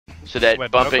so that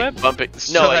What, bumping. no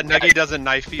So that Nuggy doesn't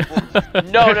knife people.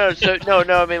 No,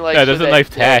 I mean like. Yeah, so doesn't that, knife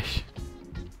Tash.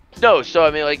 No, so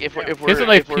I mean like if we're He doesn't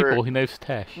knife if we're people, he knifes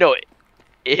Tash. no.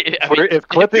 If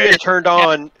clipping is turned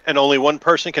on and only one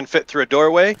person can fit through a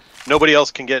doorway, nobody else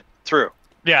can get through.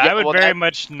 Yeah, Yeah, I would well, very that-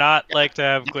 much not like to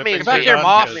have clipping. Get back here,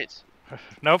 Moff.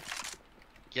 Nope.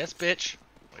 Yes, bitch.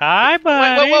 Hi,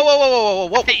 buddy.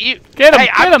 Whoa. Hey, you. Get him! Hey,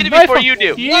 get I him! did it Knife before him. you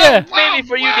do. Yeah! Maybe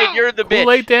before you did. You're the bitch.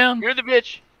 Kool-Aid down. You're the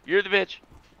bitch. You're the bitch.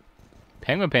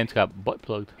 Penguin Pants got butt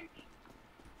plugged.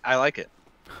 I like it.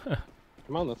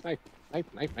 Come on, let's knife. Knife.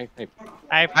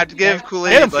 I have to give Hit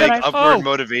Kool-Aid him, like knife. upward Oh.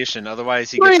 motivation, otherwise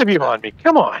he Three gets. of you on me.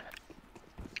 Come on.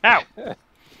 Ow. Hey,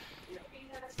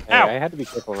 Ow. I had to be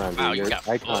careful around Wow, you. you Your got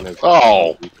icon is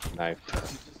Oh. knife.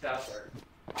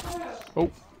 Oh.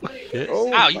 Shit.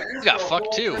 Ow, you got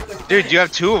fucked too. Dude, you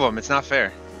have two of them. It's not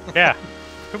fair. Yeah.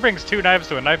 Who brings two knives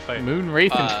to a knife fight? Moon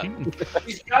Wraith and cheating.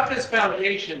 He's got this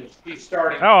foundation. He's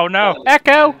starting. Oh, no.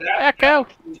 Echo! Echo!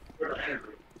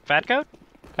 Fat coat?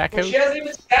 Fat Well, coat. she hasn't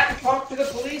even sat and talked to the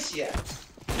police yet.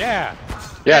 Yeah.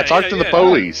 Yeah, talk to the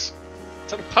police.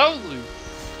 To the police.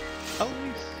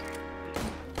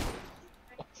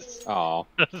 Oh.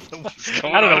 I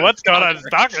don't know what's going on at his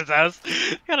doctor's house.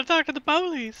 You gotta talk to the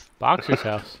police. Boxer's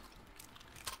house.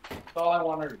 That's all I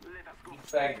want her to do.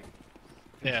 He's begging.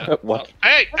 Yeah. What?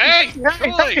 Hey,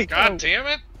 Kool-Aid, god damn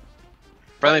it.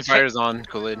 Friendly fire's on,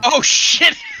 Kool-Aid. Oh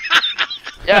shit!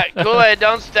 Yeah, Kool-Aid,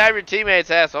 don't stab your teammates,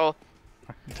 asshole.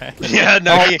 Yeah,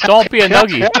 Nuggy. Don't be a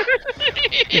nuggy.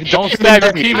 Don't stab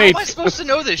your How am I teammates. supposed to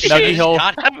know this Nuggy shit? hole.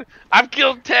 God. I've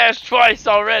killed Tash twice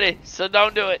already, so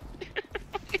don't do it.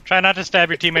 Try not to stab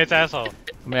your teammate's asshole.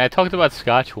 I mean, I talked about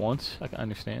Scotch once. I can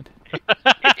understand.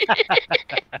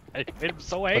 I made him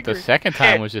so angry. But the second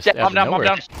time was just out of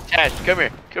nowhere. Tash, come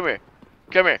here. Come here.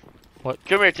 Come here. What?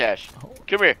 Come here, Tash.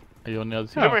 Come here. Are you on the other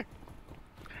team? Come here.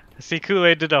 See,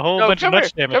 Kool-Aid did a whole No, bunch of come here.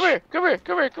 nuts damage. Come here. Come here.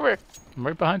 Come here. Come here. I'm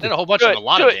right behind Did you. a whole bunch Do of it. a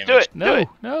lot Do of it. damage. Do it. Do No, it.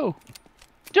 no.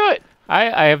 Do it.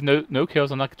 I have no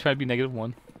kills. I'm not trying to be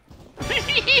 -1.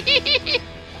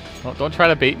 Don't try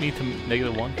to bait me to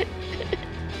 -1.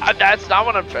 That's not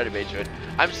what I'm trying to bait you in.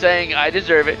 I'm saying I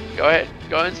deserve it. Go ahead.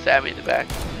 Go ahead and stab me in the back.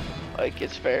 Like,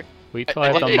 it's fair. Wait till I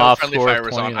have didn't the know mob friendly score fire of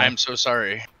was on. 29. I'm so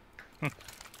sorry.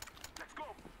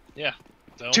 Yeah.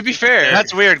 To be fair,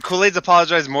 that's weird. Kool-Aid's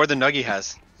apologized more than Nuggy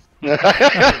has.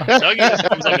 Nuggy just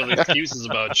comes up with excuses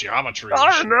about geometry.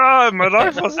 Oh no, my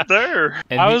knife wasn't there.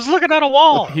 And I was looking at a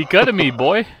wall. He gutted me,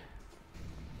 boy.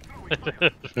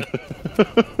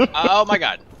 Oh my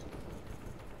god.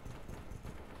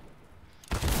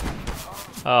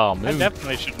 Oh, I Moon.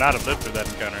 definitely should not have lived through that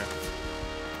encounter.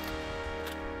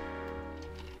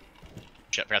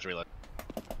 Shit, forgot to reload.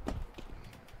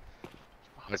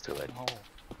 Oh, it's too late.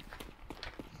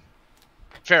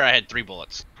 Fair, I had 3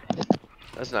 bullets.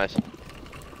 That's nice.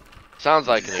 Sounds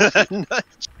like an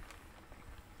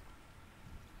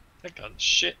That gun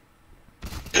shit.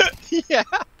 Yeah.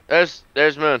 There's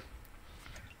Moon.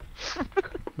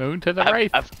 Moon to the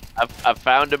right. I've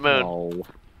found a Moon. No.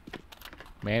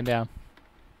 Man down.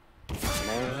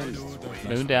 Man.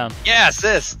 Moon down. Yeah,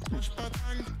 assist.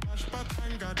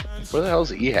 Where the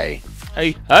hell's Ehei?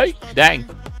 Hey, hey, dang.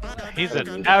 He's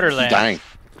an outer land.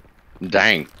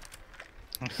 Dang.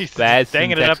 He's Bad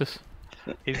danging in it up. Texas.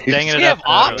 He's danging We it have up.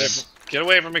 Outer ops? land. Get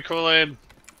away from me, Kool-Aid.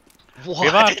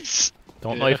 What?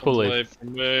 Don't Get knife Kool-Aid. away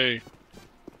from me.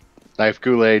 Knife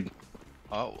Kool-Aid.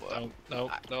 Oh, No.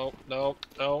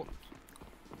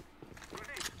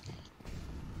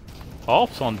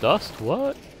 Ops on dust?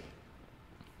 What?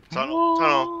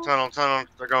 Tunnel.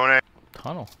 They're going in.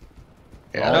 Tunnel.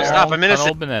 Yeah, No, they stop, are. I'm innocent.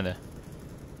 Tunnel banana.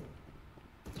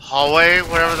 Hallway,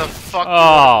 whatever the fuck.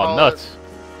 Oh, nuts.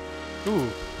 Ooh.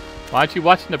 Why aren't you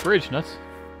watching the bridge, nuts?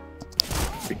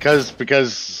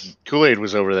 Because Kool-Aid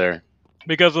was over there.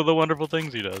 Because of the wonderful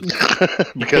things he does.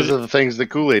 Because of the things that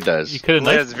Kool-Aid does. You could have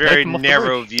Kool-Aid has a very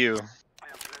narrow view.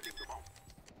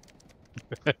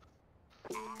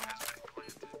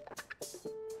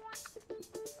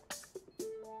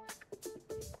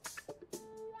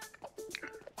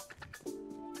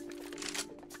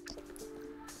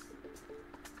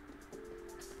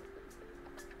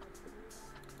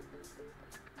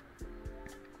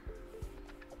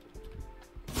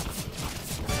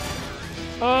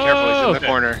 Careful, he's in the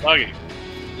corner. Nuggy,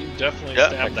 you definitely Yeah.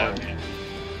 stabbed that man.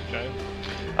 Okay?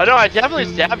 Oh no, I definitely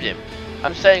stabbed him.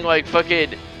 I'm saying like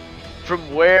fucking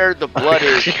from where the blood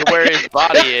is to where his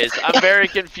body is. I'm very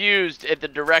confused at the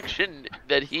direction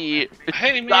that he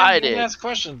Hey man, died you in. can ask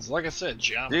questions. Like I said,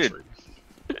 geometry.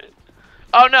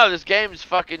 Oh no, this game's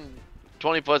fucking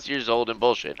 20 plus years old and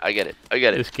bullshit. I get it. I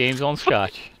get it. This game's on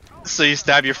Scotch. So you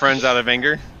stab your friends out of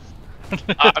anger?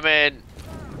 I mean,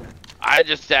 I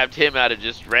just stabbed him out of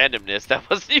just randomness. That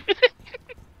wasn't even.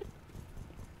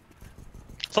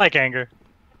 It's like anger.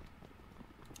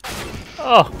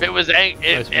 Oh, If it was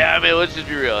anger, yeah. I mean, let's just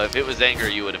be real. If it was anger,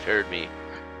 you would have heard me.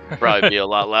 Probably be a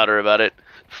lot louder about it.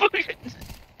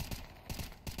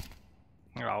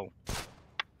 Oh.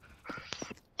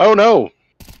 Oh no!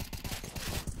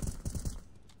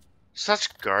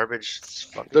 Such garbage. It's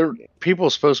fucking... There, people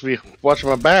supposed to be watching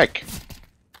my back.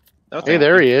 No, Hey,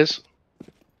 there he is.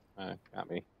 Got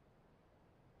me.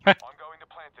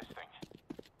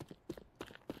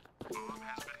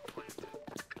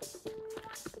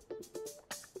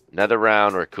 Another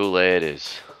round where Kool-Aid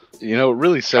is. You know, it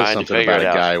really says Trying to something figure about it a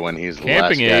out. guy when he's the last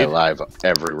Camping guy aid. alive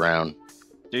every round.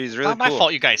 Dude, he's really Not my cool.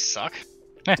 fault. You guys suck.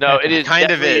 No, it is Kind of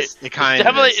definitely- is. It kind of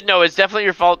Definitely is. no. It's definitely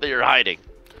your fault that you're hiding.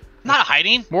 I'm not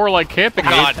hiding. more like camping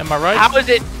God. aid, am I right? How is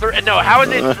it? How is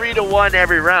it 3-1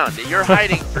 every round? You're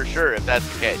hiding for sure if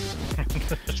that's the case.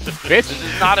 Bitch. This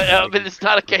is not a. I mean, it's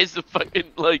not a case of fucking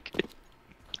like.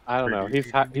 I don't know.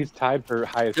 He's tied for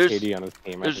highest There's- KD on his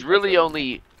team. I There's think really that's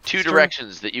only two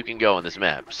directions that you can go in this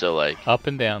map. So like. Up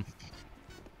and down.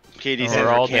 Katie's We're in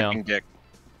her all camping down. dick.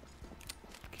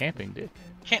 Camping dick.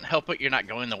 Can't help it. You're not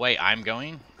going the way I'm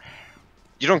going.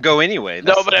 You don't go anyway.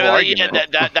 That's No, but the I whole mean, like,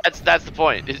 yeah, argument. that's the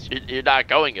point. Is you're not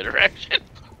going a direction.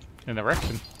 In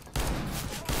direction.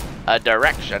 A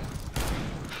direction.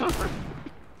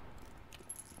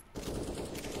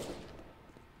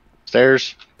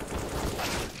 Stairs.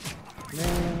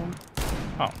 Man.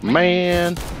 Oh.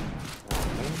 Man.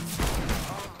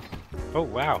 Oh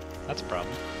wow, that's a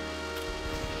problem.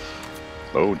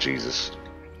 Oh, Jesus.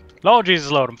 Lord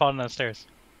Jesus, Lord, I'm falling down the stairs.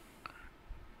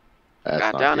 That's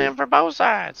Got not down good. in for both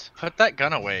sides. Put that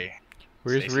gun away.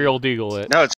 Where's Stacy. Real Deagle at?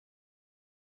 No, it's